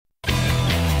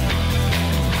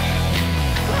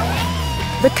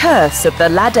The curse of the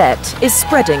ladette is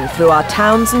spreading through our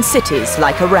towns and cities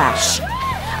like a rash,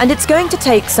 and it's going to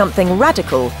take something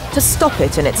radical to stop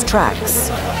it in its tracks.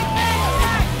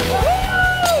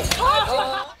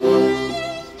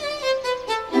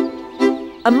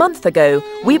 A month ago,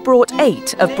 we brought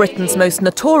 8 of Britain's most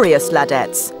notorious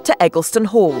ladettes to Eggleston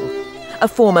Hall, a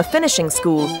former finishing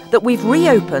school that we've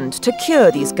reopened to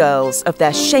cure these girls of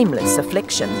their shameless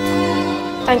affliction.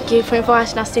 Thank you for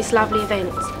inviting us to this lovely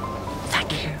event.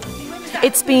 Thank you.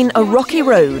 It's been a rocky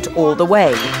road all the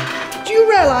way. Do you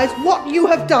realise what you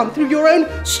have done through your own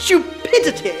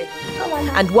stupidity?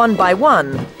 And one by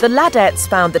one, the ladettes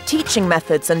found the teaching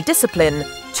methods and discipline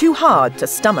too hard to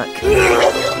stomach.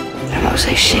 I'm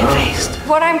so shit-faced.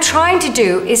 What I'm trying to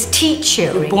do is teach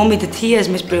you. You bore me to tears,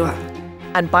 Miss Brewer.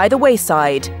 And by the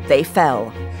wayside, they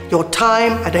fell. Your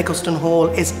time at Eggleston Hall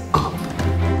is up.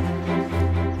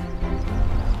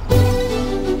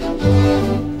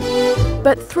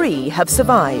 But 3 have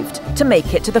survived to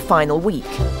make it to the final week.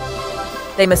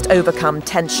 They must overcome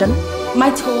tension. Why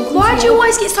do you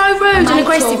always get so rude and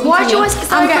aggressive? Why do you always get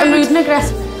so rude and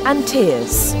aggressive? And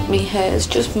tears. My hair's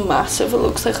just massive. It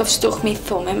looks like I've stuck my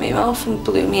thumb in my mouth and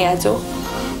blew my head up.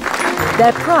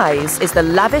 Their prize is the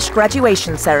lavish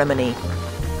graduation ceremony,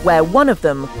 where one of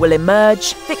them will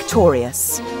emerge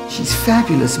victorious. She's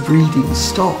fabulous breeding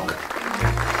stock.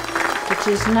 It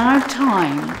is now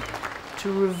time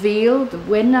to reveal the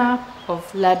winner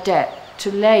of Ladette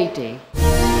to Lady.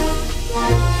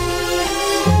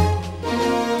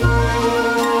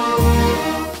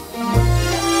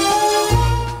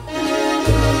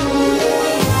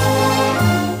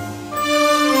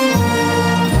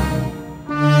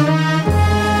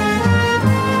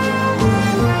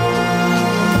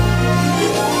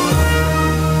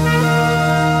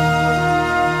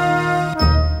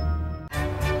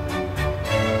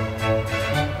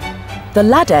 The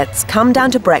ladettes come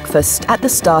down to breakfast at the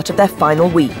start of their final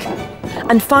week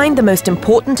and find the most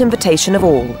important invitation of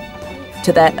all,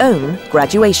 to their own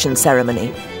graduation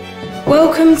ceremony.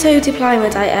 Welcome to Diploma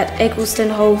Day at Eggleston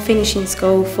Hall Finishing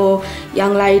School for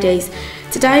young ladies.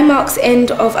 Today marks the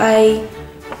end of a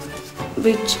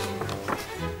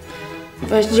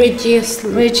rigorous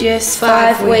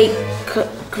 5-week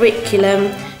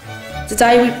curriculum.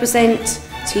 Today we present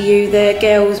to you the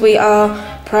girls we are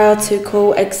proud to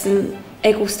call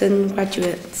Eggleston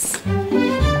graduates.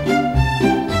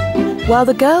 While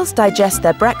the girls digest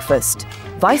their breakfast,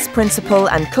 Vice Principal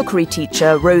and cookery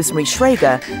teacher Rosemary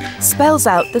Schrager spells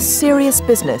out the serious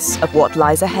business of what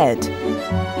lies ahead.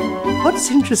 What's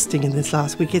interesting in this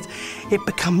last week is it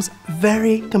becomes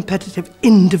very competitive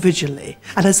individually.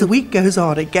 And as the week goes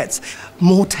on, it gets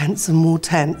more tense and more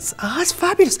tense. It's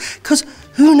fabulous, because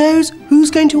who knows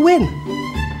who's going to win?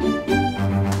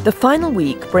 The final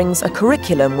week brings a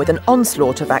curriculum with an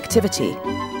onslaught of activity.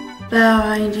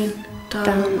 Ballroom,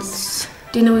 dance,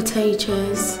 dinner with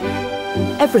teachers.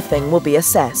 Everything will be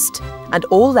assessed, and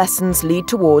all lessons lead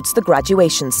towards the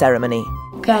graduation ceremony.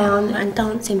 Gown and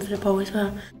dancing for the ball as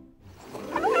well.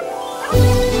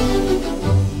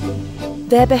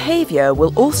 Their behaviour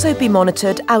will also be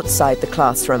monitored outside the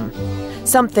classroom,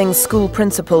 something school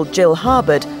principal Jill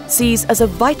Harbord sees as a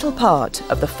vital part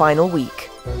of the final week.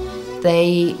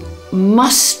 They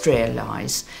must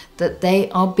realise that they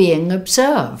are being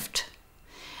observed.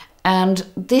 And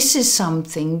this is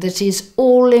something that is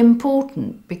all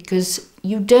important, because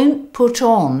you don't put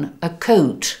on a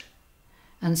coat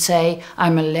and say,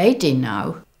 I'm a lady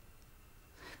now.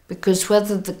 Because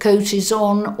whether the coat is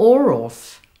on or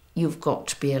off, you've got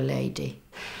to be a lady.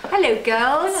 Hello,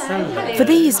 girls. Hello. For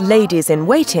these ladies in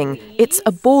waiting, it's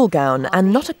a ball gown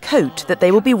and not a coat that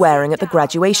they will be wearing at the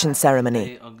graduation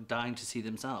ceremony.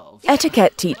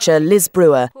 Etiquette teacher Liz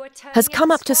Brewer has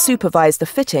come up to supervise the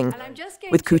fitting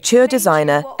with couture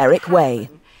designer Eric Way.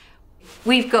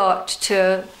 We've got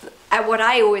to, at what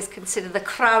I always consider the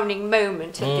crowning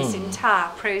moment of this entire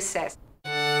process.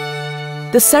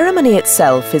 The ceremony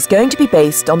itself is going to be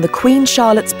based on the Queen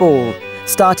Charlotte's Ball,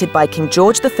 started by King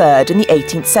George III in the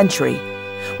 18th century,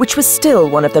 which was still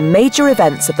one of the major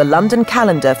events of the London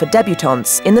calendar for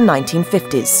debutantes in the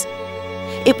 1950s.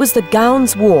 It was the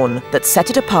gowns worn that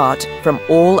set it apart from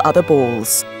all other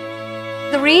balls.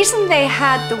 The reason they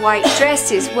had the white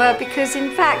dresses were because,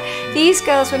 in fact, these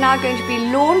girls were now going to be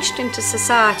launched into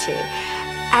society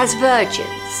as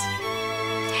virgins.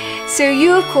 So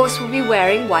you, of course, will be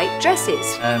wearing white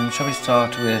dresses. Shall we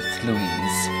start with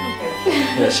Louise?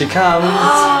 Here she comes.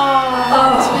 Oh,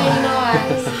 that's really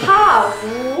nice. How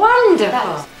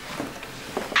wonderful!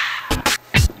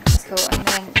 Cool, and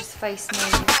then just face me.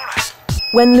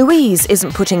 When Louise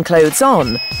isn't putting clothes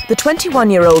on, the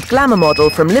 21-year-old glamour model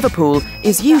from Liverpool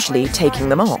is usually taking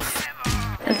them off.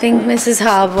 I think Mrs.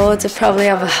 Harbord would probably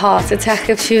have a heart attack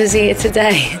if she was here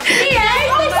today.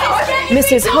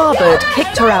 Mrs. Harbord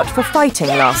kicked her out for fighting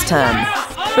last term,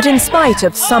 but in spite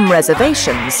of some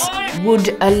reservations...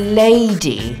 Would a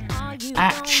lady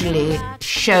actually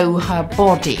show her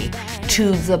body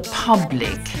to the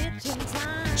public?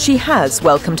 She has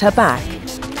welcomed her back,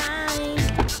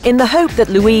 in the hope that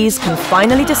Louise can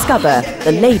finally discover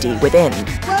the lady within.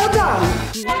 Well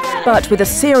done. But with a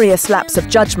serious lapse of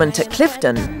judgment at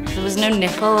Clifton... There was no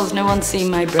nipples, no one seen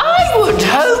my breasts. I would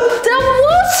hope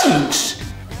there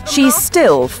wasn't. She's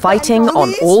still fighting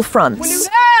on all fronts.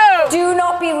 Do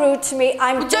not be rude to me.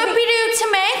 Don't be rude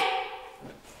to me.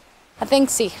 I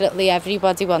think secretly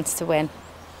everybody wants to win.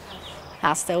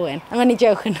 I'll still win. I'm only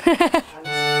joking.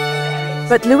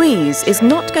 But Louise is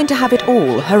not going to have it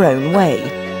all her own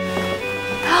way.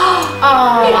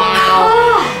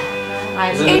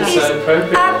 It is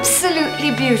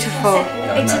absolutely beautiful.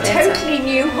 It's a totally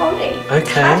new holly.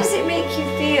 Okay. How does it make you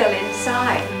feel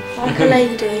inside? Like a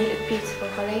lady. Beautiful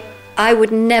holly. I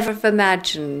would never have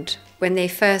imagined when they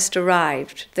first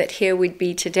arrived that here we'd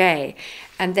be today,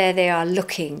 and there they are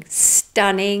looking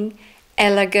stunning,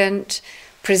 elegant,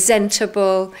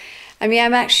 presentable. I mean,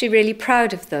 I'm actually really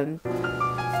proud of them.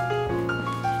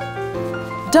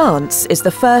 Dance is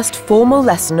the first formal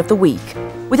lesson of the week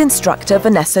with instructor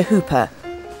Vanessa Hooper,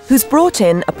 who's brought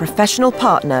in a professional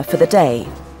partner for the day.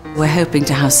 We're hoping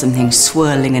to have something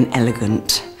swirling and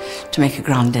elegant to make a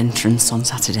grand entrance on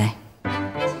Saturday.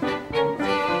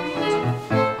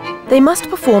 They must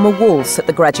perform a waltz at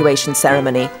the graduation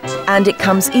ceremony, and it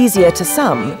comes easier to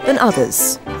some than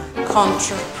others.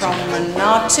 Contra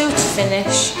promenade to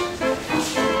finish.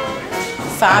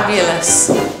 Fabulous.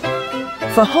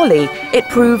 For Holly, it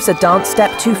proves a dance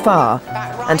step too far,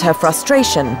 and her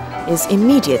frustration is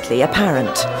immediately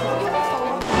apparent.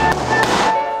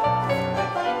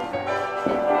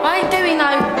 I ain't doing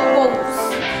no waltz.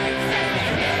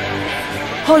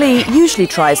 Holly usually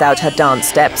tries out her dance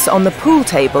steps on the pool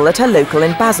table at her local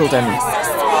in Basildon.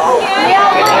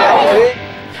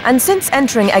 And since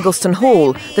entering Eggleston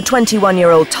Hall, the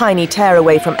 21-year-old tiny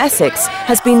tearaway from Essex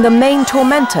has been the main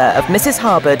tormentor of Mrs.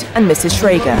 Harbord and Mrs.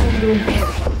 Schrager.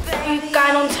 You're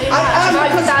going on too much.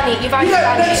 You've overdone it. You've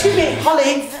overdone it. Excuse me,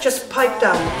 Holly, just pipe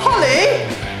down. Holly!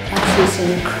 That is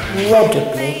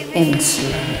incredibly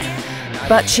insolent.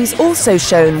 But she's also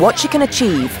shown what she can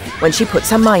achieve when she puts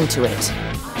her mind to it.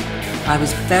 I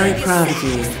was very proud of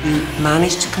you. You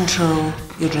managed to control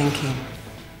your drinking.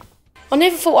 I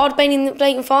never thought I'd been in the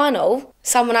blatant final.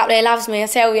 Someone up there loves me, I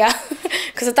tell ya.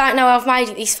 Because I don't know how I've made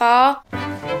it this far.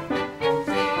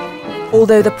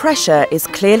 Although the pressure is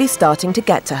clearly starting to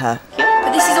get to her.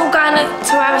 But this is all going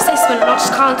to our assessment and I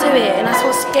just can't do it. And that's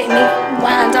what's getting me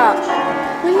wound up.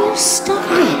 Will you stop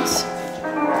it?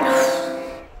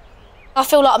 I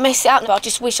feel like I messed it up, but I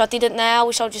just wish I didn't now. I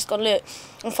wish I'd just gone, look,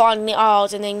 I'm finding it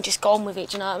hard and then just got on with it,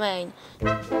 do you know what I mean?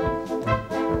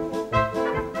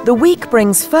 The week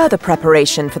brings further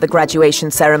preparation for the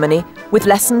graduation ceremony with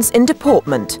lessons in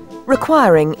deportment,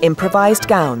 requiring improvised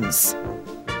gowns.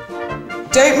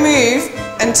 Don't move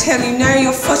until you know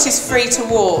your foot is free to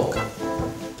walk.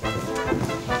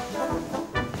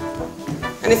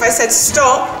 And if I said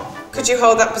stop, could you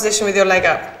hold that position with your leg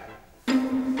up?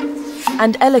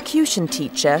 And elocution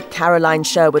teacher Caroline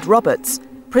Sherwood-Roberts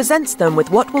presents them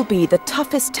with what will be the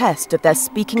toughest test of their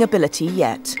speaking ability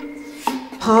yet.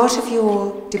 Part of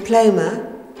your diploma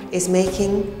is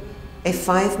making a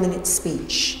 5-minute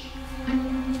speech.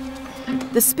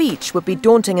 The speech would be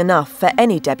daunting enough for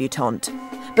any debutante,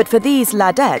 but for these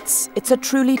ladettes, it's a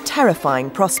truly terrifying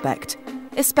prospect,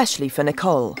 especially for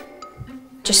Nicole.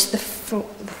 Just the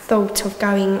thought of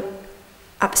going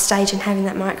upstage and having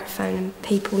that microphone and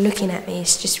people looking at me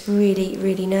is just really,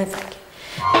 really nerve-wracking.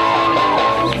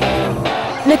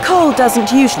 Nicole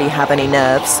doesn't usually have any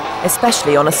nerves,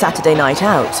 especially on a Saturday night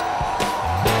out.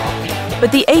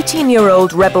 But the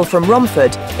 18-year-old rebel from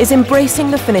Romford is embracing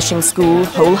the finishing school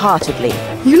wholeheartedly.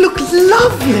 You look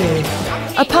lovely!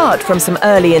 Apart from some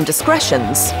early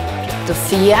indiscretions. The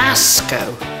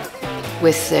fiasco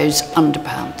with those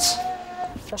underpants.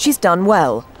 She's done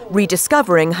well,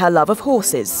 rediscovering her love of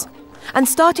horses and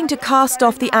starting to cast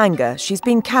off the anger she's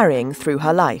been carrying through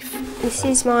her life. This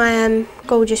is my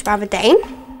gorgeous brother Dean.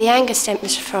 The anger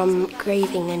stems from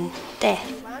grieving and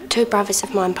death. 2 brothers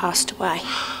of mine passed away.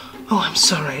 Oh, I'm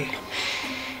sorry.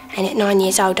 And at 9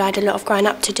 years old, I had a lot of growing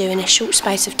up to do in a short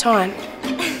space of time.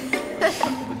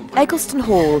 Eggleston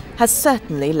Hall has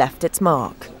certainly left its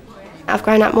mark. I've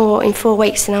grown up more in 4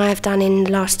 weeks than I have done in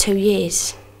the last 2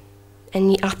 years.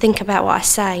 And I think about what I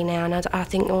say now, and I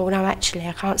think, oh no, actually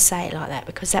I can't say it like that,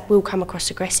 because that will come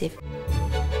across aggressive.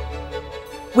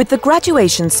 With the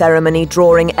graduation ceremony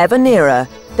drawing ever nearer,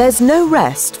 there's no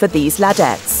rest for these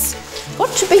ladettes.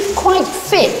 Got to be quite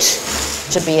fit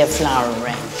to be a flower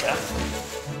arranger.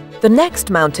 The next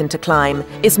mountain to climb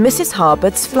is Mrs.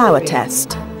 Harbord's flower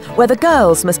test, where the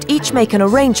girls must each make an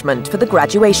arrangement for the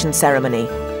graduation ceremony.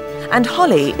 And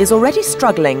Holly is already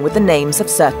struggling with the names of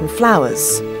certain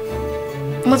flowers.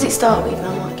 What does it start with?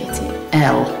 I might get it.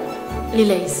 L.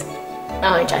 Lilies. No,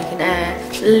 I'm joking.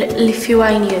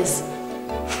 Lithuanias.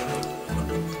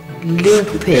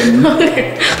 Lupin.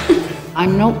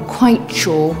 I'm not quite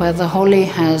sure whether Holly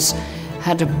has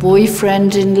had a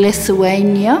boyfriend in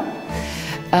Lithuania,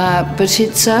 but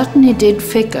it certainly did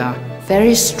figure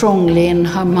very strongly in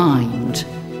her mind.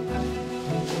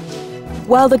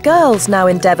 While the girls now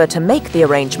endeavour to make the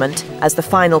arrangement as the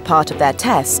final part of their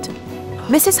test,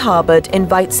 Mrs. Harbord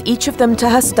invites each of them to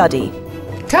her study.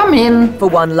 Come in. For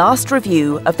one last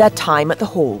review of their time at the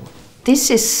hall.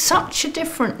 This is such a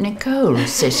different Nicole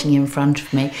sitting in front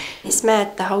of me. It's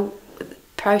mad, the whole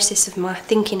process of my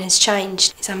thinking has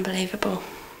changed. It's unbelievable.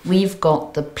 We've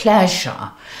got the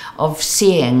pleasure of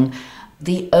seeing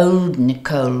the old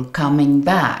Nicole coming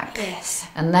back. Yes.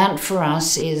 And that for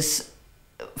us is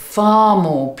far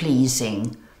more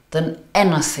pleasing than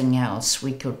anything else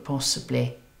we could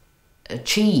possibly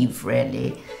achieve,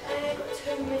 really.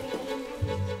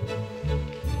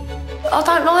 I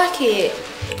don't like it.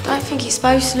 I don't think it's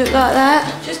supposed to look like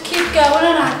that. Just keep going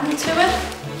and adding to it.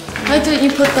 Why don't you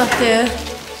put that there?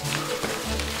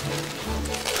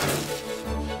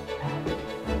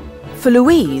 For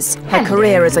Louise, her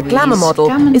career as a glamour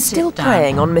model is still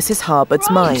preying on Mrs. Harbord's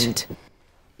mind.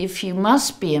 If you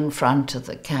must be in front of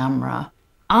the camera,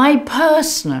 I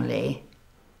personally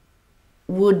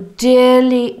would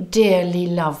dearly, dearly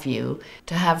love you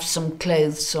to have some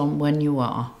clothes on when you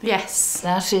are. Yes.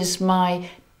 That is my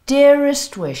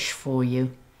dearest wish for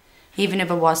you. Even if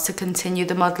it was to continue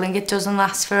the modelling, it doesn't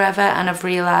last forever, and I've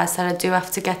realised that I do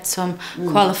have to get some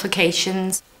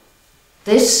qualifications.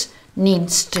 This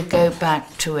needs to go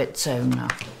back to its owner.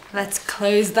 Let's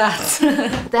close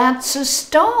that. That's a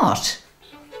start.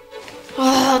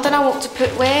 Oh, I don't know what to put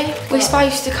where. We're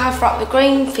supposed to cover up the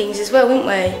green things as well, weren't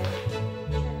we?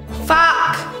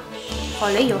 Fuck!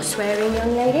 Holly, you're swearing,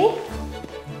 young lady.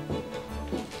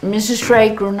 Mrs.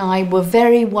 Schrager and I were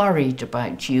very worried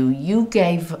about you. You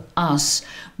gave us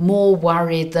more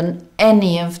worry than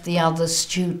any of the other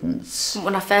students.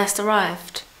 When I first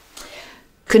arrived.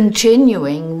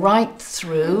 Continuing right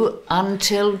through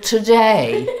until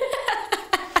today.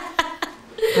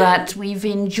 But we've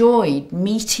enjoyed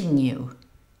meeting you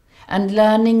and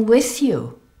learning with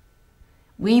you.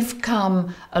 We've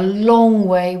come a long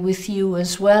way with you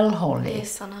as well, Holly.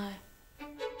 Yes, I know.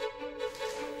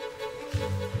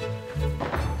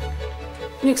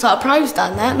 Looks like a pro's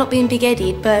done that, not being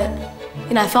big-headed, but,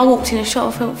 you know, if I walked in a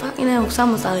shop, I thought, fucking hell,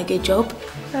 someone's done a good job.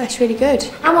 That's really good.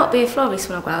 I might be a florist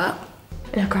when I grow up.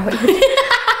 When I grow up?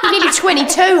 You're nearly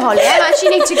 22, Holly. How much you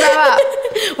need to grow up?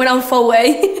 When I'm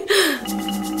 40.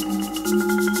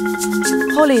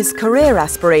 Holly's career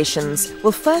aspirations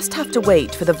will first have to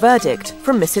wait for the verdict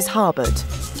from Mrs. Harbord.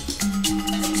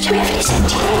 Shall we have a listen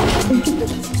to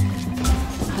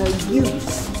Her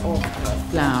use of her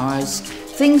flowers,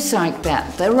 things like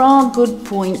that, there are good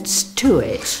points to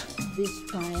it. This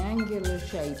triangular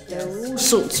shape, there are all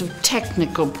sorts of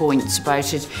technical points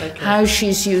about it. Okay. How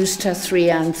she's used her 3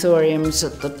 anthuriums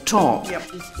at the top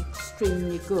is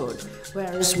extremely good.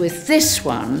 Whereas with this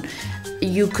one,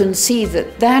 you can see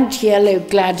that that yellow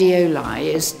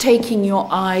gladioli is taking your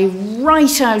eye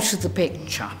right out of the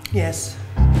picture. Yes.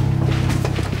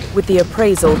 With the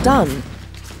appraisal done,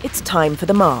 it's time for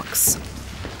the marks.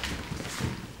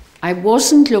 I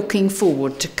wasn't looking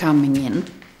forward to coming in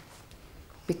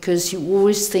because you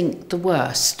always think the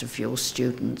worst of your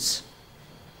students.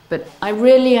 But I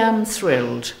really am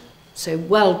thrilled, so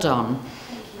well done.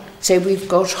 So we've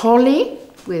got Holly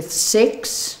with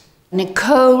 6,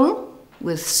 Nicole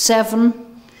with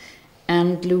 7,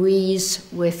 and Louise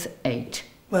with 8.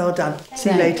 Well done.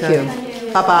 See you Thank later.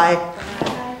 you. Bye-bye.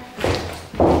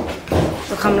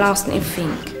 Look, I'm last in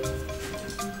everything.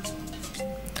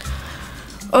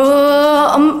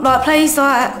 I'm like plays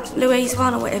like Louise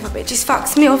 1 or whatever, but it just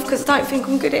fucks me off because I don't think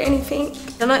I'm good at anything.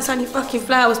 I know it's only fucking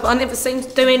flowers, but I never seem to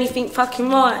do anything fucking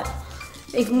right.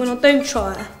 Even when I do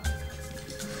try.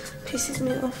 Pisses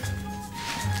me off.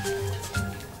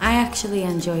 I actually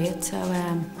enjoy it, so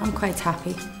I'm quite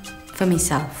happy for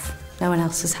myself. No one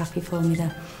else is happy for me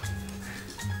though.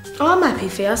 Oh, I'm happy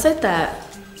for you, I said that.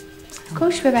 Of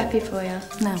course we're happy for you.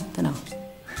 No, they're not.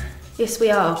 Yes,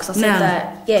 we are, because I said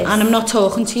that. Yes. And I'm not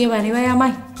talking to you anyway, am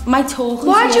I? Am I talking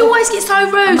Why to you? do you always get so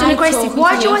rude and aggressive?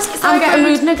 Why do you always get so rude? I'm getting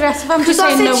rude and aggressive. Because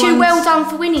I said to you, well done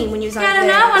for winning when you was over there.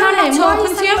 Yeah, I know, and I'm not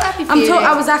talking to you.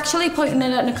 I was actually pointing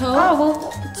it at Nicole. Oh,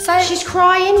 well, so she's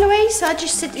crying, Louise. I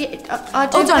just said, I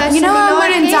do. Hold on, you know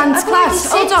when we're in dance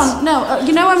class? Hold on, no,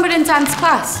 you know when we're in dance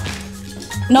class?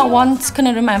 Not once can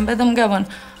I remember them going,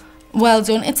 well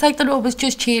done. It's like they're always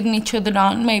just cheering each other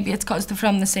on. Maybe it's because they're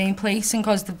from the same place and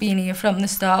because they've been here from the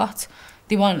start.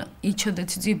 They want each other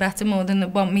to do better more than they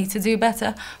want me to do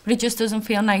better, but it just doesn't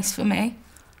feel nice for me.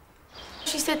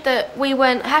 She said that we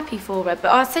weren't happy for her,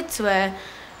 but I said to her,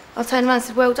 I turned around and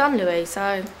said, well done, Louise. So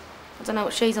I don't know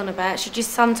what she's on about. She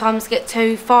just sometimes get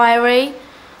too fiery,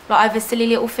 like over silly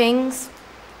little things.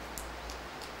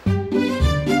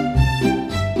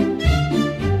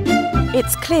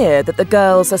 It's clear that the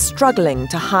girls are struggling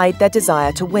to hide their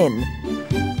desire to win.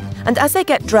 And as they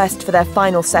get dressed for their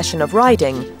final session of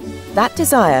riding, that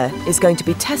desire is going to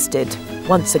be tested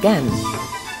once again.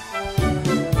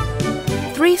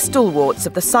 3 stalwarts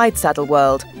of the side saddle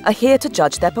world are here to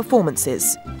judge their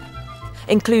performances,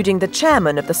 including the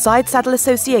chairman of the Side Saddle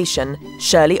Association,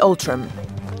 Shirley Altram.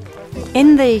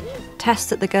 In the test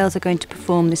that the girls are going to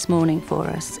perform this morning for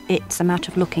us, it's a matter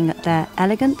of looking at their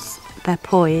elegance, their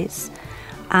poise,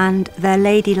 and their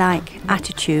ladylike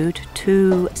attitude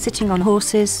to sitting on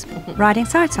horses, riding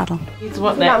side saddle.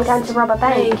 What next? I'm going to rob a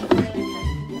bank.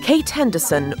 Kate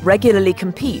Henderson regularly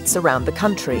competes around the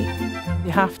country.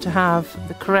 You have to have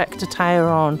the correct attire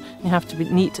on, you have to be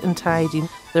neat and tidy.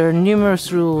 There are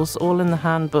numerous rules, all in the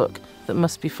handbook, that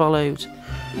must be followed.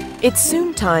 It's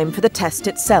soon time for the test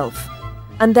itself,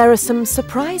 and there are some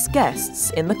surprise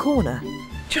guests in the corner.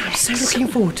 I'm so looking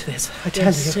forward to this, I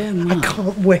tell you. I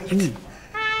can't wait.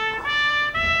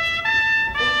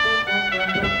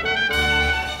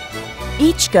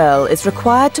 Each girl is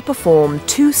required to perform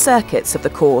 2 circuits of the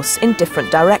course in different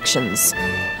directions,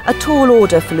 a tall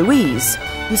order for Louise,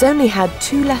 who's only had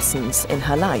 2 lessons in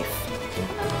her life.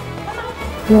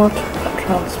 What a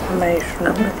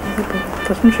transformation.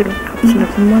 Doesn't she look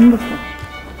absolutely wonderful?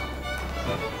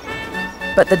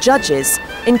 But the judges,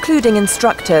 including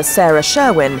instructor Sarah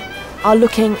Sherwin, are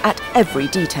looking at every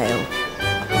detail.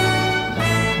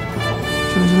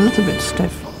 She was a little bit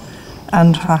stiff,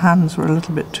 and her hands were a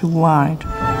little bit too wide.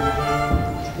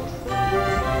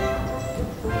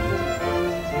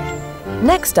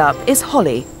 Next up is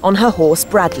Holly on her horse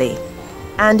Bradley,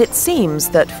 and it seems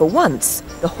that for once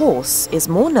the horse is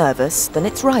more nervous than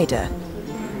its rider.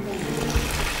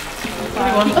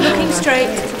 Keep looking straight.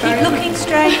 Keep looking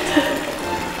straight.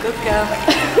 Good girl.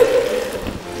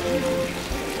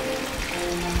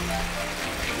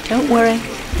 Don't worry.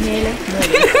 Nearly.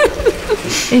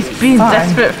 He's been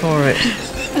desperate for it.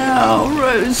 Oh,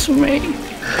 Rosemary.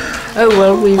 Oh,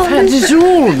 well, we've had it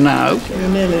all now. You're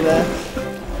nearly there.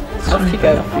 Off you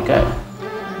go, off you go.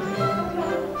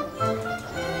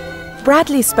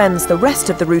 Bradley spends the rest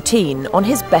of the routine on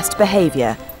his best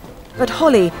behaviour, but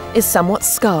Holly is somewhat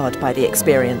scarred by the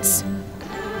experience.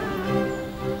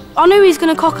 I knew he was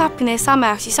going to cock up in there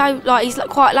somehow. He's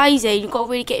quite lazy. You've got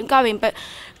to really get him going. But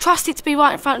trust it to be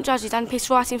right in front of judges and piss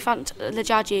right in front of the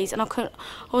judges. And I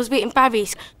was a bit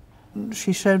embarrassed.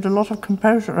 She showed a lot of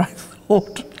composure, I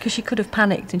thought. Because she could have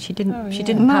panicked, and she didn't. Oh, yeah. She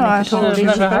didn't no, panic I at all. thought I've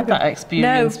never had that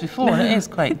experience before, no. and it is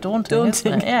quite daunting,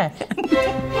 isn't it? Yeah.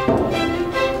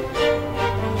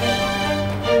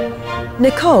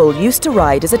 Nicole used to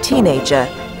ride as a teenager,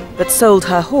 but sold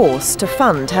her horse to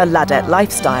fund her Ladette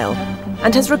lifestyle,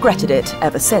 and has regretted it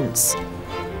ever since.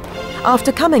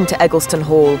 After coming to Eggleston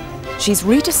Hall, she's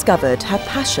rediscovered her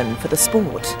passion for the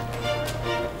sport.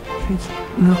 She's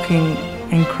looking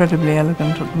incredibly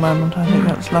elegant at the moment. I think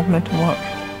that's lovely to watch.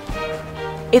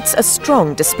 It's a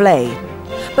strong display,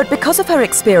 but because of her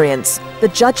experience, the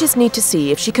judges need to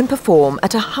see if she can perform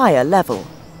at a higher level.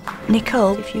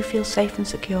 Nicole, if you feel safe and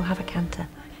secure, have a canter.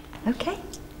 Okay?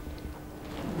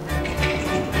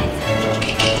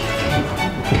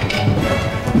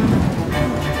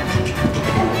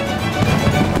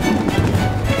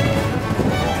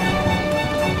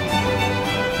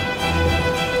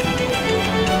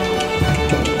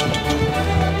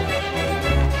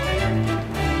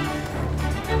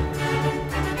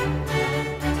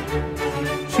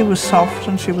 She was soft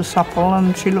and she was supple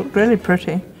and she looked really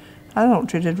pretty. I thought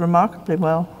she did remarkably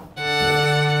well.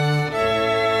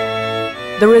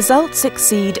 The results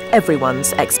exceed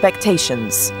everyone's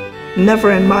expectations.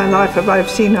 Never in my life have I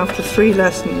seen after 3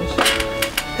 lessons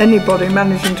anybody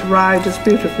managing to ride as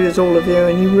beautifully as all of you,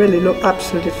 and you really look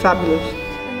absolutely fabulous.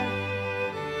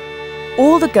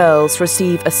 All the girls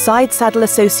receive a Side Saddle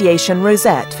Association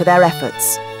rosette for their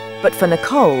efforts, but for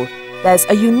Nicole, there's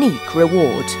a unique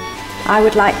reward. I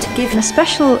would like to give a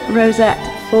special rosette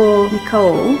for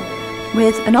Nicole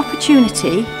with an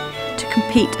opportunity to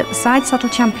compete at the Side Saddle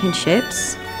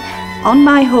Championships on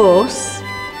my horse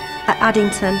at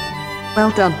Addington.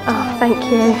 Well done. Oh, thank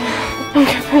you.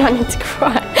 I need to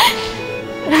cry.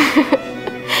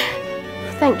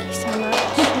 Thank you so much.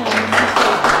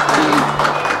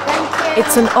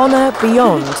 It's an honour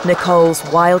beyond Nicole's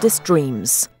wildest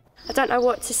dreams. I don't know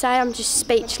what to say, I'm just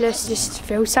speechless, just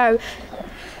feel so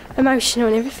emotional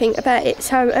and everything about it.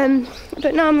 So,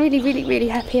 but no, I'm really, really, really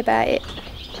happy about it.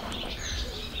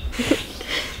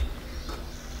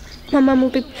 My mum will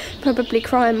be probably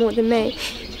crying more than me,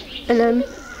 and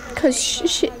because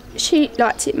she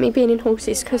liked it, me being in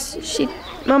horses, because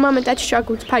my mum and dad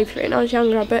struggled to pay for it when I was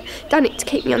younger, but done it to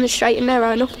keep me on the straight and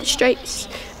narrow and off the streets.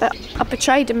 But I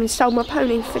betrayed them and sold my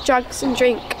pony for drugs and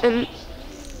drink, and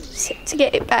to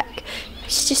get it back,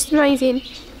 it's just amazing.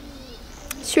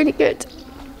 It's really good.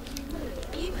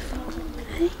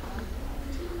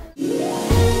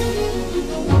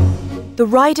 The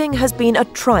riding has been a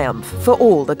triumph for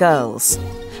all the girls,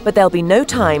 but there'll be no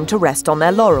time to rest on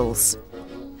their laurels.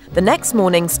 The next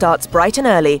morning starts bright and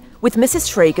early with Mrs.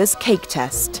 Schrager's cake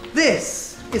test.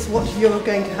 This is what you're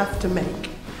going to have to make.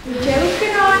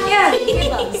 Joking, aren't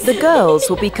you? The girls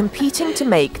will be competing to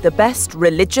make the best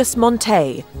religious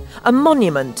monté, a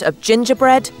monument of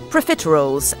gingerbread,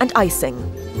 profiteroles and icing.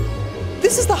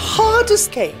 This is the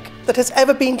hardest cake that has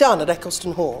ever been done at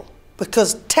Eggleston Hall,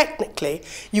 because technically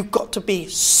you've got to be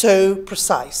so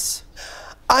precise.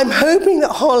 I'm hoping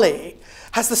that Holly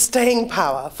has the staying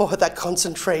power for that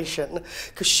concentration,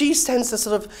 because she tends to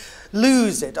sort of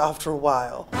lose it after a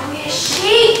while.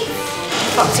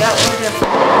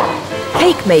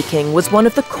 Cake making was one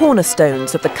of the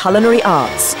cornerstones of the culinary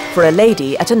arts for a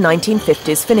lady at a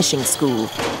 1950s finishing school.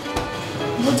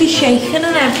 Bloody shaking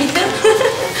and everything.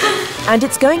 And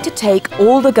it's going to take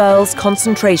all the girls'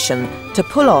 concentration to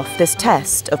pull off this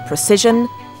test of precision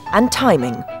and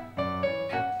timing.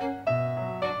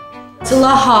 It's a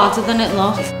lot harder than it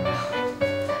looks.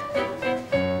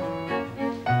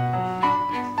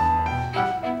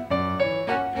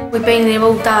 We've been here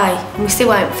all day and we still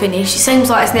won't finish. It seems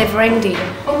like it's never ending.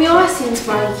 Oh, my icing's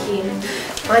breaking.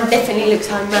 Mine definitely looks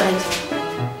homemade.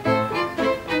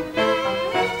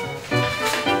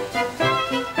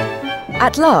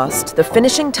 At last, the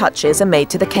finishing touches are made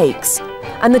to the cakes,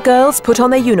 and the girls put on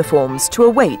their uniforms to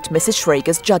await Mrs.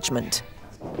 Schrager's judgment.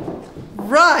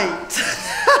 Right!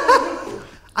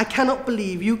 I cannot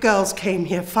believe you girls came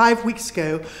here 5 weeks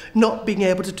ago not being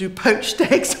able to do poached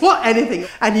eggs or anything,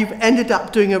 and you've ended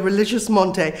up doing a religious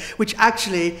monté, which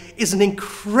actually is an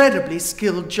incredibly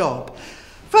skilled job.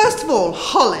 First of all,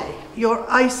 Holly, your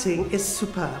icing is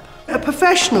superb. A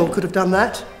professional could have done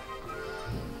that.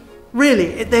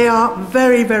 Really, they are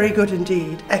very, very good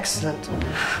indeed. Excellent.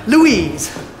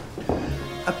 Louise,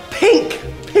 a pink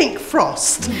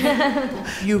frost.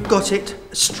 You've got it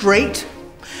straight.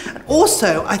 And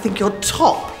also, I think your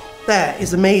top there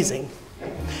is amazing.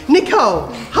 Nicole,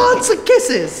 hearts and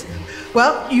kisses.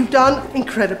 Well, you've done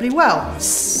incredibly well.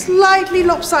 Slightly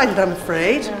lopsided, I'm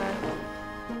afraid.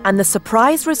 And the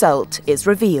surprise result is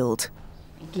revealed.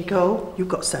 Nicole, you've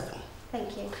got 7.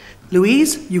 Thank you.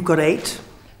 Louise, you've got 8.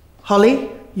 Holly,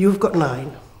 you've got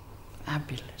 9.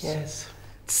 Fabulous. Yes.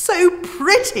 So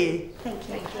pretty. Thank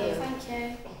you. Thank you. Thank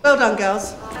you. Well done, girls.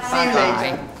 See you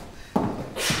later.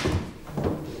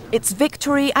 It's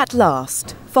victory at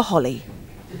last for Holly.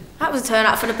 That was a turn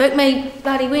out for the book, me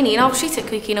bloody winning. I was shit at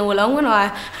cooking all along, wasn't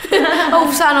I? All of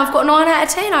a sudden I've got 9 out of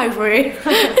 10 over here.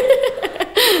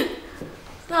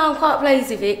 No, I'm quite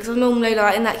pleased with it, because I'm normally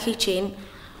like in that kitchen.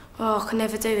 Oh, I can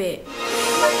never do it.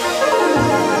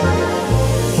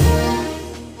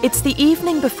 It's the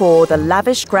evening before the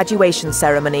lavish graduation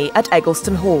ceremony at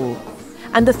Eggleston Hall,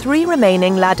 and the 3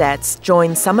 remaining ladettes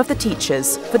join some of the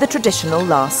teachers for the traditional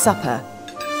Last Supper.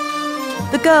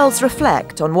 The girls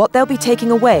reflect on what they'll be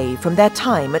taking away from their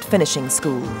time at finishing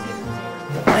school.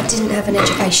 I didn't have an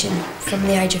education from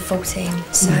the age of 14,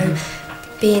 so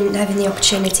having the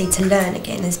opportunity to learn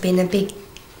again has been a big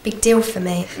deal for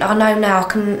me. I know now I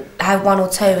can have 1 or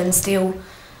 2 and still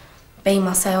be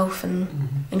myself and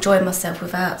enjoy myself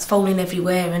without falling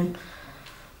everywhere and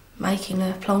making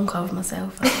a plonker of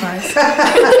myself, I suppose.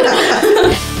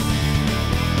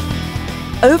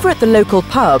 Over at the local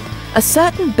pub, a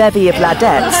certain bevy of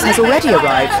ladettes has already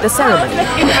arrived for the ceremony.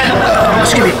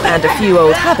 And a few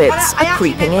old habits are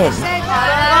creeping in.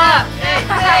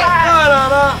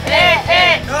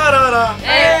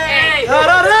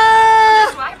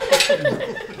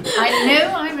 I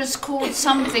know I was called it's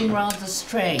something rather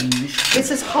strange.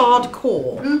 This is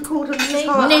hardcore. Who called her Mrs.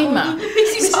 Nima.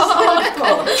 This is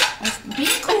hardcore. I've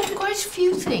been called quite a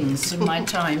few things in my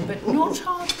time, but not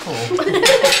hardcore.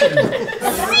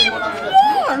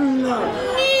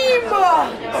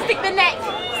 Nima! Stick the neck!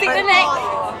 Stick the neck!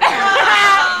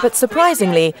 But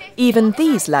surprisingly, even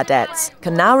these ladettes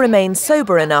can now remain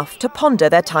sober enough to ponder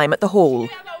their time at the hall,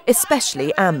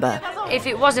 especially Amber. If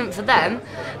it wasn't for them,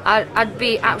 I'd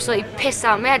be absolutely pissed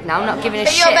out of my head now, not giving a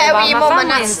shit you're better about with your my mum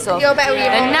family and and stuff. you're better with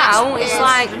your And mum, now that's it's good.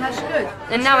 like,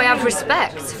 and now I have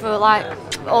respect for like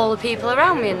all the people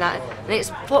around me and that. And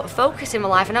it's put focus in my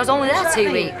life, and I was only there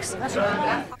 2 weeks.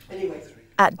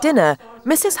 At dinner,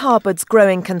 Mrs. Harbutt's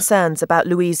growing concerns about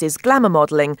Louise's glamour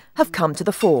modelling have come to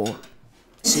the fore.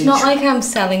 It's not like I'm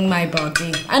selling my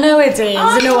body. I know it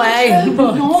is, in a way.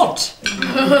 But not.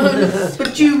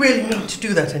 But do you really need to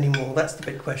do that anymore? That's the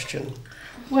big question.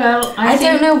 Well, I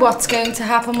don't know what's going to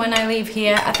happen when I leave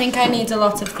here. I think I need a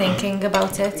lot of thinking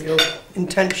about it. Your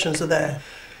intentions are there.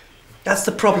 That's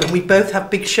the problem. We both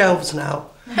have big shelves now.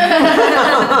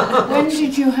 When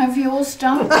did you have yours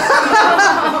done?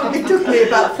 It took me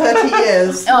about 30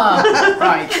 years. Oh,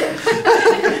 right.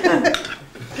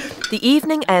 The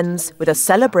evening ends with a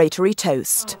celebratory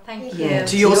toast. Thank you.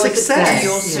 To your success. To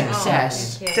your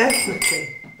success.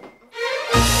 Definitely.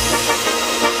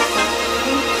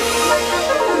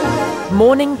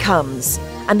 Morning comes,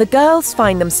 and the girls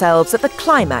find themselves at the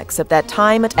climax of their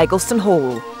time at Eggleston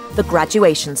Hall, the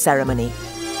graduation ceremony.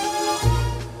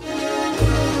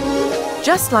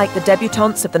 Just like the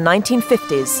debutantes of the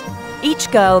 1950s,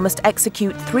 each girl must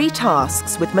execute 3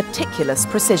 tasks with meticulous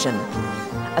precision: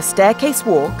 a staircase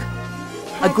walk,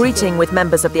 a greeting with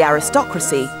members of the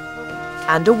aristocracy,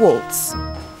 and a waltz.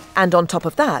 And on top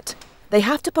of that, they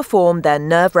have to perform their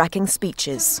nerve-wracking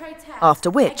speeches, after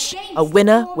which a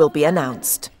winner will be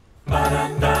announced.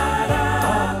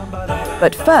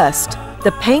 But first,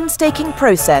 the painstaking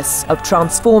process of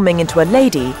transforming into a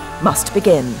lady must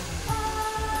begin.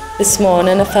 This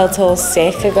morning I felt all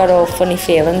sick. I got all funny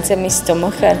feelings in my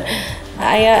stomach, and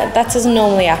that doesn't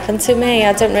normally happen to me.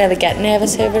 I don't really get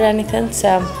nervous over anything,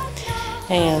 so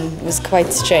it was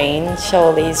quite strange,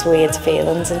 all these weird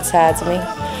feelings inside of me.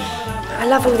 I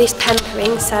love all this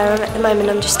pampering, so at the moment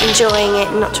I'm just enjoying it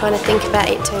and not trying to think about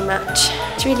it too much.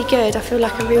 It's really good. I feel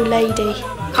like a real lady.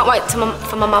 Can't wait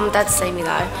for my mum and dad to see me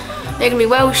though. They're going to be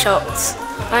well shocked.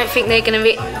 I don't think they're going to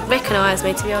recognise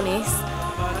me, to be honest.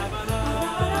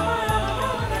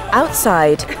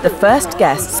 Outside, the first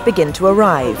guests begin to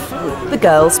arrive, the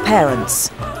girls'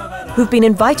 parents, who've been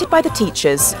invited by the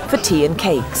teachers for tea and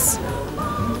cakes.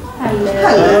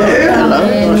 Hello.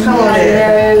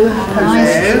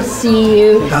 Nice to see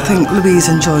you. I think Louise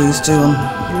enjoys doing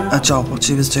a job, what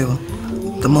she was doing.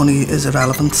 The money is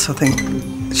irrelevant. I think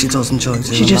she does enjoy doing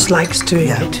it. She just likes doing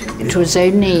it. It was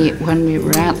only when we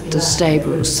were at the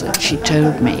stables that she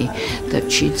told me that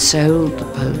she'd sold the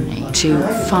pony to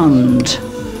fund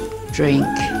drink.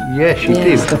 Yeah, she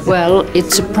did. Well,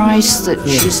 it's a price that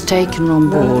she's taken on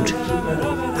board.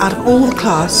 Out of all the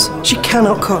class, she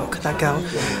cannot cook, that girl.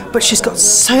 But she's got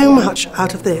so much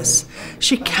out of this.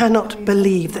 She cannot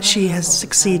believe that she has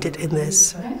succeeded in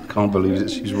this. Can't believe that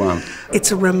she's won.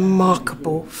 It's a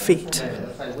remarkable feat.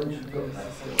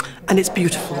 And it's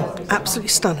beautiful, absolutely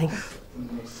stunning.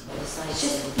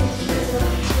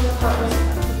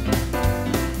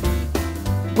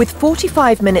 With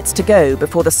 45 minutes to go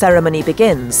before the ceremony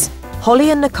begins, Holly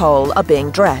and Nicole are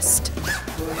being dressed.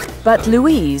 But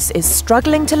Louise is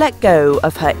struggling to let go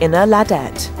of her inner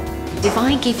ladette. If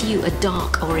I give you a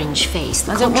dark orange face,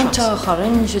 the I don't want contrast... dark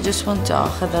orange, I just want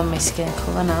darker than my skin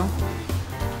colour now.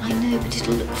 I know, but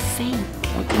it'll look fake.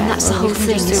 Okay, And that's the whole you can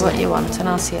thing, just do isn't what it? you want and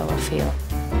I'll see how I feel.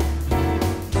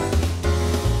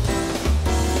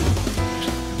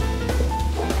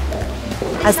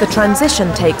 As the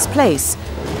transition takes place,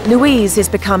 Louise is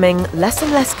becoming less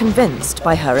and less convinced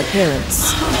by her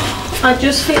appearance. I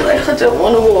just feel like I don't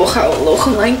want to walk out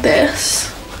looking like this.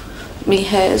 My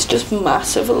hair's just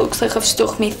massive. It looks like I've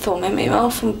stuck my thumb in my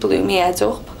mouth and blew my head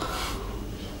up.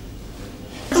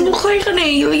 I look like an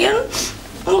alien.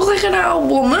 I look like an old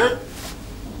woman.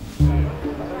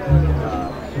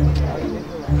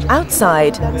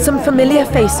 Outside, some familiar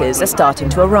faces are starting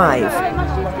to arrive,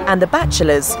 and the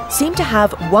bachelors seem to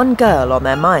have one girl on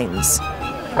their minds.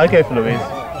 I go for Louise.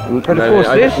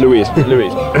 Louise.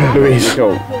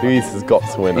 Louise has got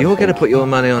to win. You're going to put your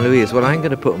money on Louise. Well, I'm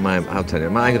going to put my. I'll tell you.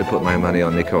 I'm going to put my money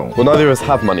on Nicole. Well, neither of us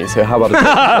have money, so how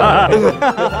about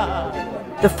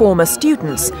it? The former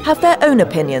students have their own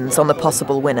opinions on the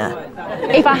possible winner.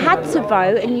 If I had to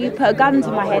vote and you put a gun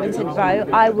to my head and said vote,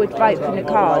 I would vote for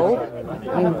Nicole.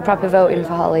 I'm probably voting for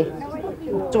Holly.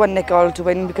 I want Nicole to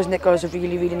win because Nicole's a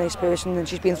really, really nice person and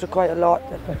she's been through quite a lot.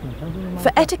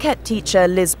 For etiquette teacher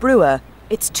Liz Brewer,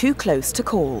 it's too close to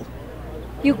call.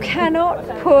 You cannot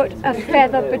put a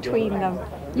feather between them.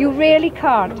 You really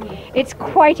can't. It's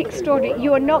quite extraordinary.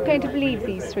 You are not going to believe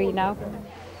these three now.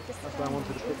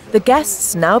 The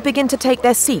guests now begin to take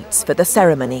their seats for the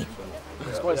ceremony.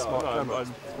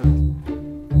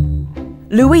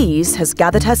 Louise has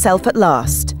gathered herself at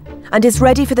last and is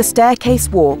ready for the staircase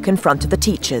walk in front of the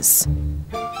teachers,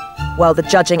 while the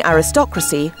judging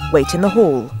aristocracy wait in the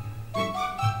hall.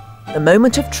 The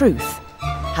moment of truth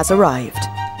has arrived.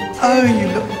 Oh, you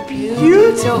look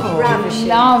beautiful. Lovely.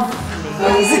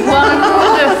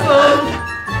 Wonderful.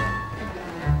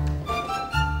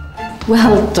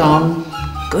 Well done.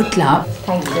 Good luck.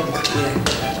 Thank you.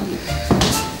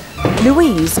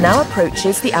 Louise now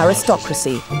approaches the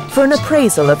aristocracy for an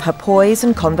appraisal of her poise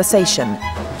and conversation,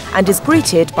 and is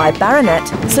greeted by Baronet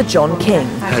Sir John King.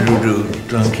 How do you do,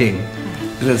 John King?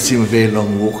 That seemed a very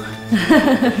long walk.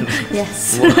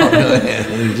 Yes.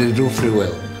 You did do pretty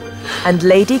well. And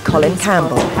Lady Colin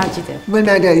Campbell. How do you do? Well,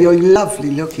 my dear, you're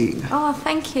lovely looking. Oh,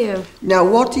 thank you. Now,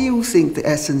 what do you think the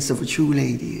essence of a true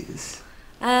lady is?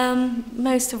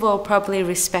 Most of all, probably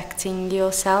respecting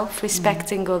yourself,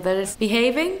 respecting others,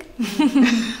 behaving.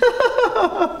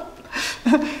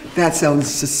 That sounds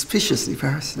suspiciously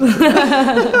personal.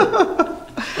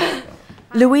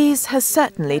 Louise has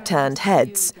certainly turned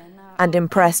heads and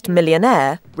impressed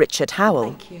millionaire Richard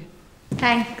Howell. Thank you.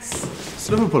 Thanks. It's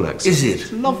a Liverpool accent. Is it?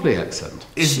 It's a lovely accent.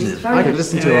 Isn't it? I could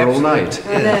listen to her all night.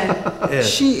 Yeah.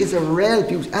 She is a rare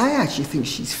beauty. I actually think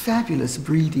she's fabulous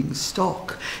breeding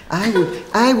stock.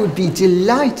 I would be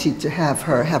delighted to have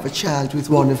her have a child with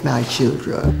one of my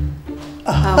children.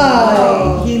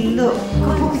 Oh, you look.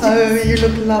 Oh, you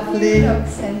look lovely. You look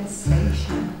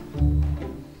sensational.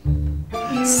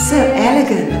 So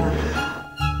elegant.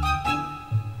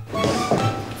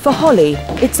 For Holly,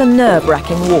 it's a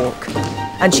nerve-wracking walk,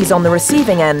 and she's on the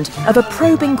receiving end of a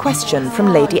probing question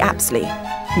from Lady Apsley.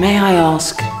 May I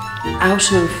ask,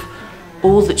 out of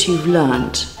all that you've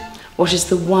learnt, what is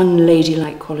the one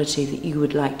ladylike quality that you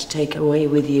would like to take away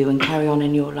with you and carry on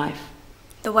in your life?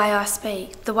 The way I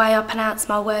speak, the way I pronounce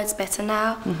my words better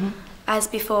now, as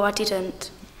before I didn't.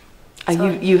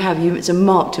 It's a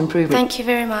marked improvement. Thank you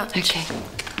very much. Okay.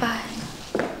 Bye.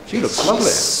 She looks lovely.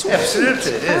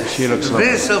 Absolutely, yes. She looks lovely.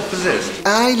 Very self-possessed.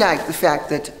 I like the fact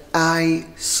that I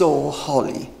saw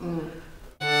Holly.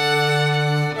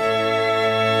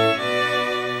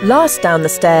 Last down the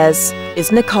stairs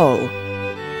is Nicole.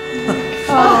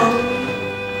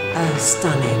 Oh,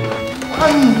 stunning.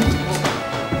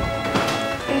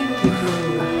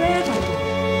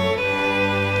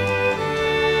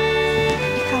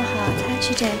 Nicole Hart, how do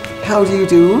you do? How do you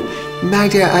do? My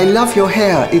dear, I love your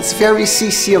hair. It's very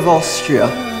Sisi of Austria.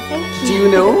 Thank you. Do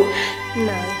you know?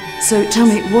 No. So tell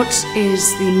me, what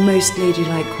is the most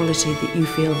ladylike quality that you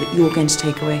feel that you're going to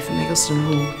take away from Eggleston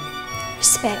Hall?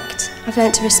 Respect. I've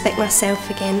learnt to respect myself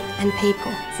again and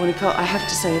people. Well, Nicole, I have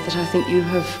to say that I think you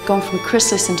have gone from a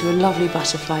chrysalis into a lovely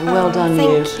butterfly. Well done,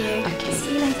 you. Thank you. Okay.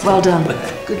 See you later. Well done.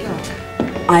 Good luck.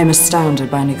 I am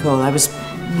astounded by Nicole. I was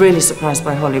really surprised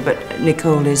by Holly, but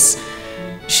Nicole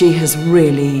she has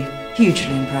really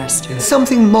hugely impressed.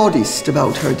 Something modest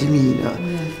about her demeanour,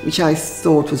 which I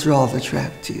thought was rather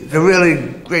attractive. A really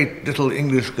great little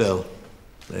English girl.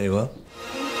 There you are.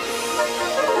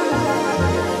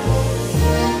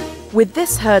 With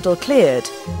this hurdle cleared,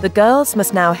 the girls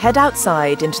must now head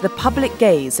outside into the public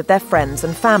gaze of their friends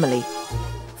and family.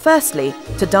 Firstly,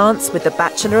 to dance with the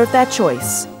bachelor of their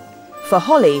choice. For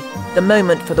Holly, the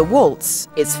moment for the waltz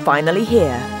is finally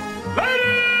here.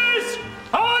 Ladies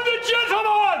and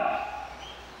gentlemen,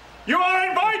 you are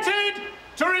invited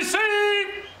to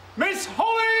receive Miss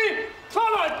Holly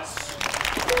Clements.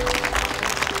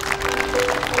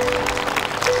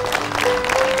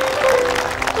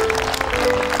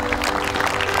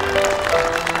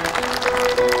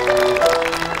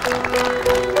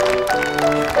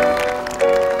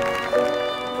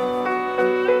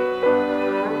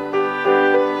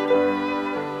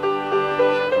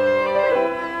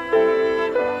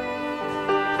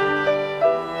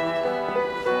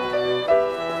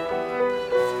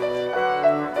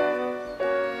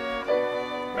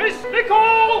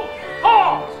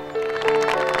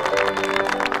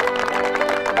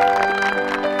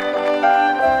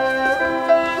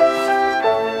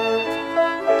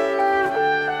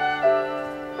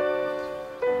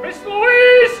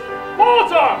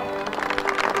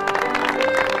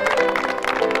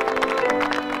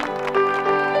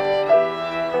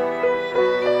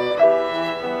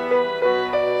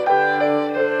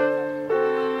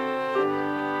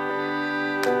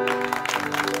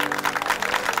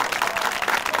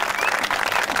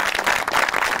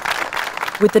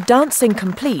 With the dancing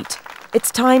complete,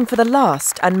 it's time for the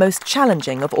last and most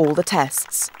challenging of all the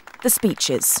tests, the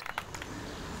speeches.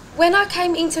 When I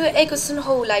came into Eggleston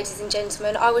Hall, ladies and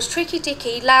gentlemen, I was tricky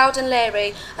dicky, loud and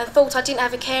leery, and thought I didn't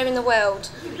have a care in the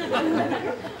world.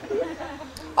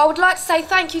 I would like to say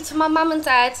thank you to my mum and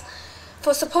dad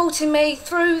for supporting me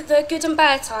through the good and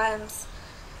bad times.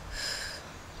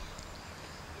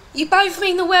 You both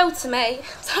mean the world to me.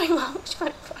 Sorry, Mum.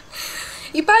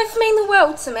 You both mean the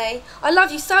world to me. I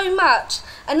love you so much,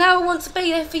 and now I want to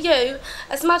be there for you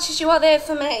as much as you are there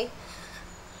for me.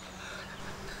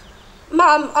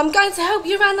 Mum, I'm going to help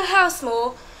you around the house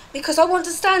more because I want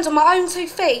to stand on my own 2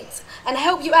 feet and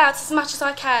help you out as much as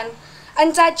I can.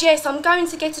 And Dad, yes, I'm going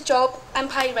to get a job and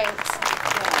pay rent.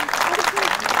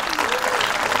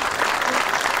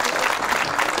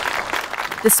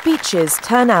 The speeches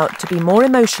turn out to be more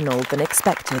emotional than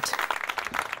expected.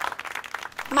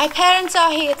 My parents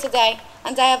are here today,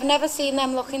 and I have never seen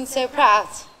them looking so proud.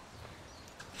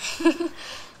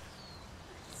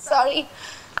 Sorry.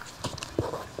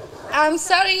 I'm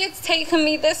sorry it's taken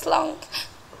me this long.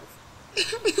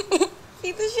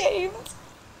 He's ashamed.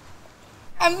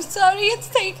 I'm sorry it's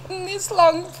taken this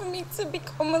long for me to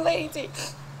become a lady.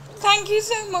 Thank you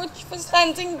so much for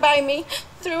standing by me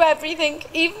through everything,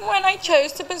 even when I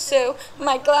chose to pursue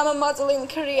my glamour modelling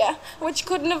career, which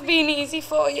couldn't have been easy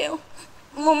for you.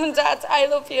 Mum and Dad, I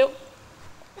love you.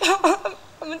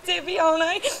 I'm a divvy, aren't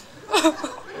I?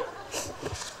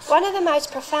 One of the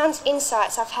most profound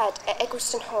insights I've had at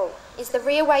Eggleston Hall is the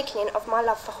reawakening of my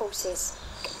love for horses.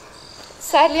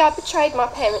 Sadly, I betrayed my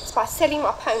parents by selling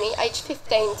my pony aged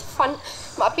 15 to fund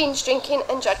my binge drinking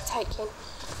and drug taking.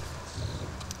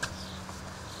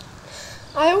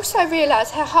 I also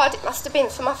realised how hard it must have been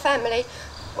for my family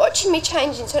watching me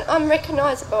change into an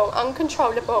unrecognisable,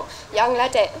 uncontrollable young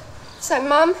ladette. So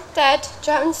Mum, Dad,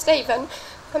 Joe and Stephen,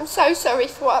 I'm so sorry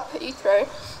for what I put you through,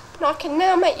 and I can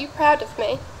now make you proud of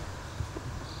me.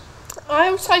 I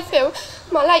also feel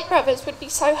my late brothers would be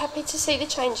so happy to see the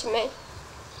change in me.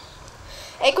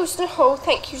 Eggleston Hall,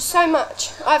 thank you so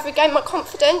much. I've regained my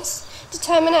confidence,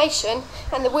 determination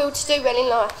and the will to do well in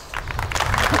life.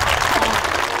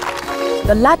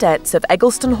 The ladettes of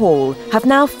Eggleston Hall have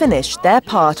now finished their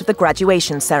part of the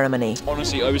graduation ceremony.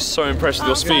 Honestly, I was so impressed with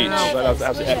your speech. That was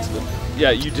absolutely excellent. Yeah,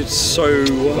 you did so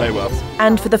well.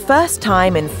 And for the first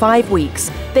time in 5 weeks,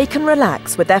 they can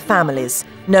relax with their families,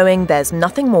 knowing there's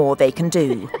nothing more they can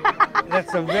do.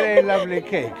 That's a very lovely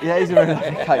cake. Yeah, it's a very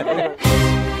lovely cake.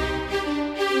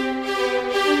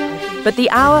 But the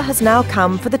hour has now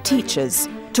come for the teachers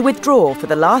to withdraw for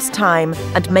the last time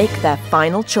and make their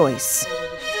final choice.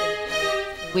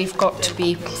 We've got to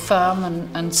be firm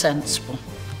and sensible.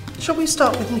 Shall we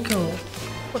start with Nicole?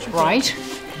 Right.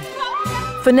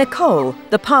 For Nicole,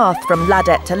 the path from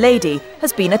ladette to lady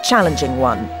has been a challenging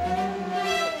one.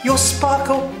 Your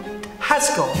sparkle has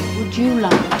gone. Would you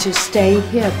like to stay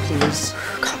here, please?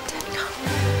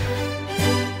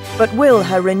 But will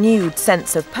her renewed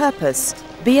sense of purpose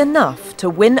be enough to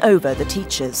win over the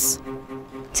teachers?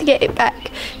 To get it back,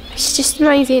 it's just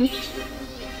amazing.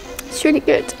 It's really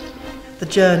good. The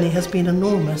journey has been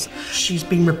enormous. She's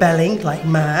been rebelling like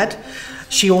mad.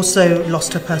 She also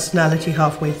lost her personality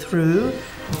halfway through.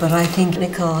 But I think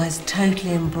Nicole has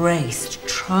totally embraced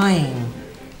trying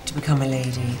to become a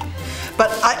lady.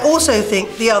 But I also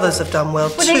think the others have done well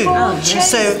Well, too. they've all changed.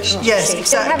 So, yes,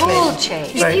 exactly. They have all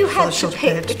changed. If you had to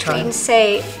pick between,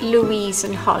 say, Louise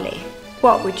and Holly,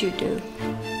 what would you do?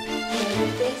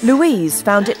 Louise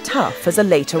found it tough as a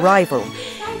late arrival.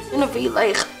 I'm gonna be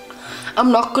like, I'm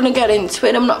not gonna get into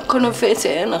it, I'm not gonna fit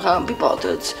in, I can't be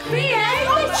bothered.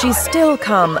 She's still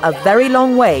come a very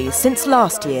long way since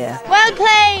last year. Well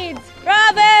played!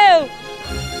 Bravo!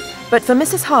 But for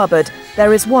Mrs. Harbord,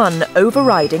 there is one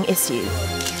overriding issue.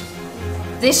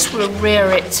 This will rear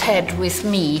its head with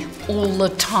me all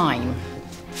the time,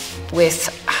 with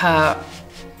her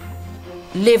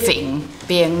living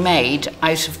being made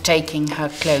out of taking her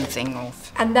clothing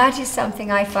off. And that is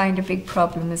something I find a big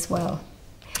problem as well.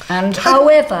 And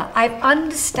however, I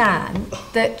understand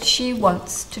that she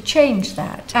wants to change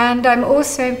that. And I'm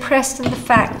also impressed in the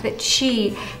fact that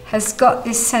she has got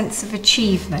this sense of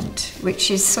achievement,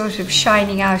 which is sort of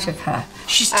shining out of her.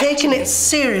 She's taken it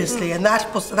seriously, and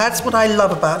that's what I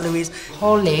love about Louise.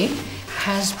 Holly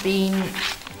has been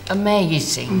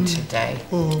amazing today.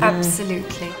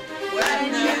 Absolutely.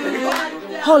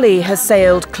 Holly has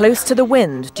sailed close to the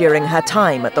wind during her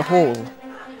time at the hall.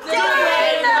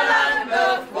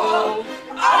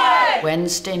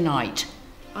 Wednesday night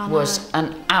was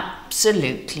an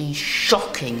absolutely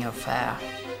shocking affair.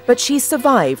 But she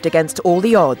survived against all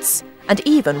the odds and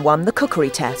even won the cookery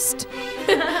test.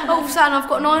 All of a sudden I've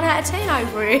got 9 out of 10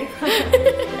 over here.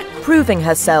 Proving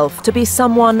herself to be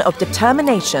someone of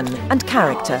determination and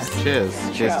character. Cheers.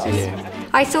 Cheers to you.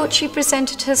 I thought she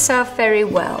presented herself very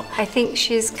well. I think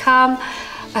she's come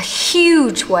a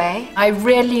huge way. I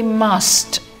really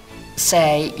must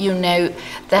say, you know,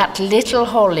 that little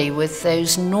Holly with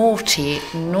those naughty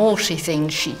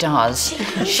things she does.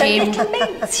 She is.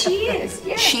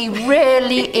 Yes. She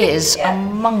really is a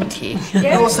monkey.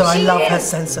 Also, I love her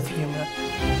sense of humour.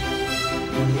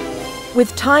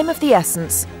 With time of the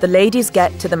essence, the ladies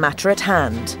get to the matter at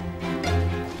hand.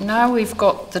 Now we've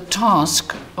got the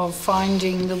task of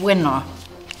finding the winner,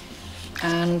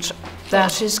 and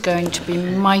that is going to be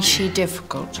mighty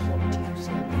difficult.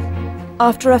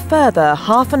 After a further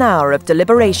half an hour of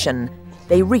deliberation,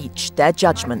 they reach their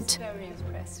judgment.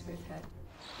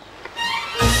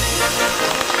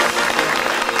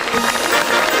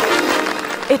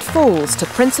 It falls to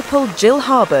Principal Jill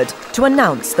Harbord to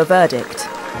announce the verdict.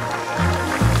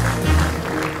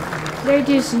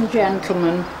 Ladies and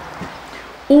gentlemen,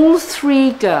 all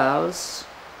 3 girls,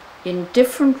 in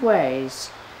different ways,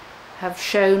 have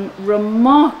shown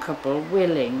remarkable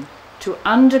willing to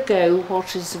undergo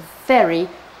what is a very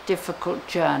difficult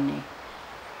journey.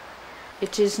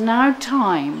 It is now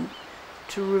time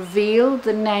to reveal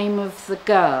the name of the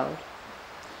girl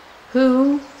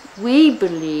who, we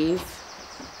believe,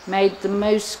 made the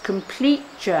most complete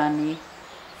journey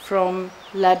from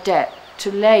Ladette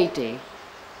to Lady.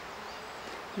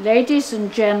 Ladies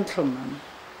and gentlemen,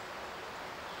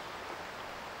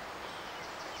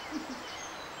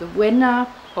 the winner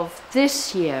of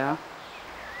this year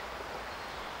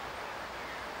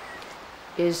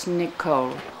is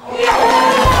Nicole.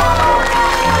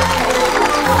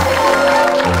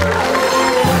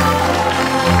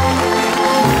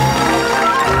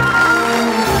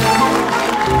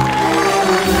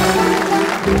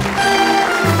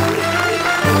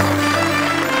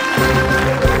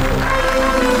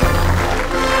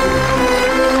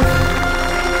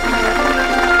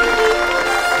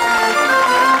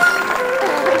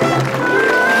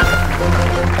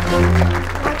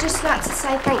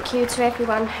 Thank you to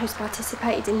everyone who's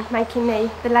participated in making me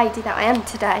the lady that I am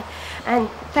today, and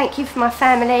thank you for my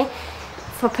family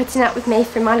for putting up with me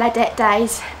through my Ladette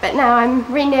days, but now I'm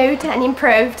renewed and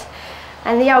improved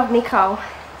and the old Nicole,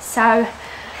 so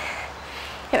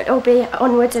it would all be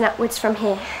onwards and upwards from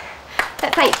here.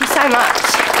 But thank you so much.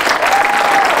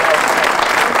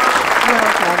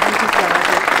 Well done, you deserve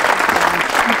it.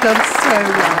 You've done so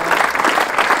well.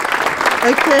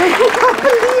 Okay, I can't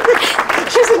believe it.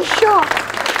 She's in shock.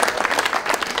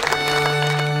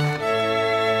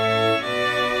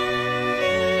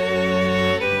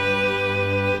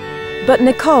 But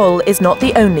Nicole is not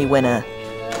the only winner.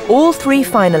 All 3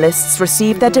 finalists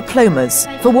received their diplomas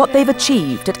for what they've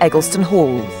achieved at Eggleston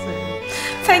Hall.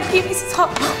 Thank you, Mrs.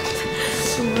 Hopkins.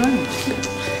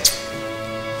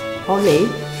 Holly,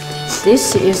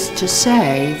 this is to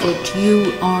say that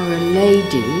you are a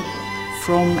lady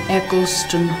from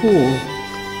Eggleston Hall.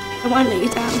 I won't let you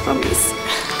down, I promise.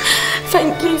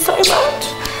 Thank you so much.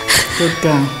 Good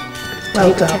girl.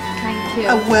 Well done. Thank you.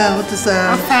 Well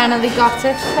deserved. I finally got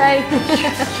it.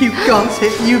 You got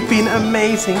it. You've been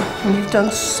amazing and you've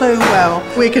done so well.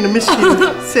 We're going to miss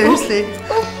you. Seriously.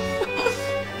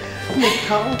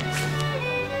 Nicole.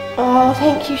 Oh,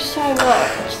 thank you so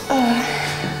much.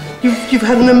 You've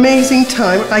had an amazing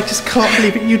time. I just can't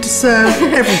believe it. You deserve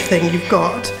everything you've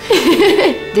got.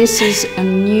 This is a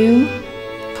new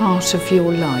part of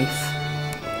your life.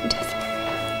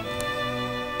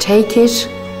 Take it,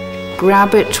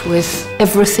 grab it with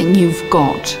everything you've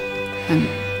got and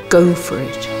go for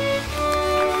it.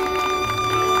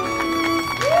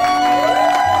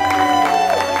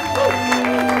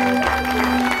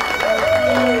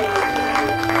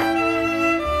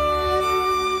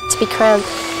 To be crowned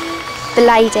the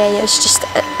lady, it was just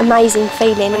an amazing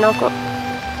feeling, and I've got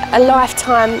a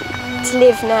lifetime to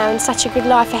live now and such a good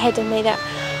life ahead of me that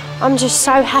I'm just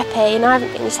so happy, and I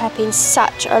haven't been this happy in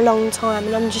such a long time,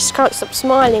 and I just can't stop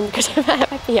smiling because of how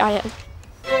happy I am.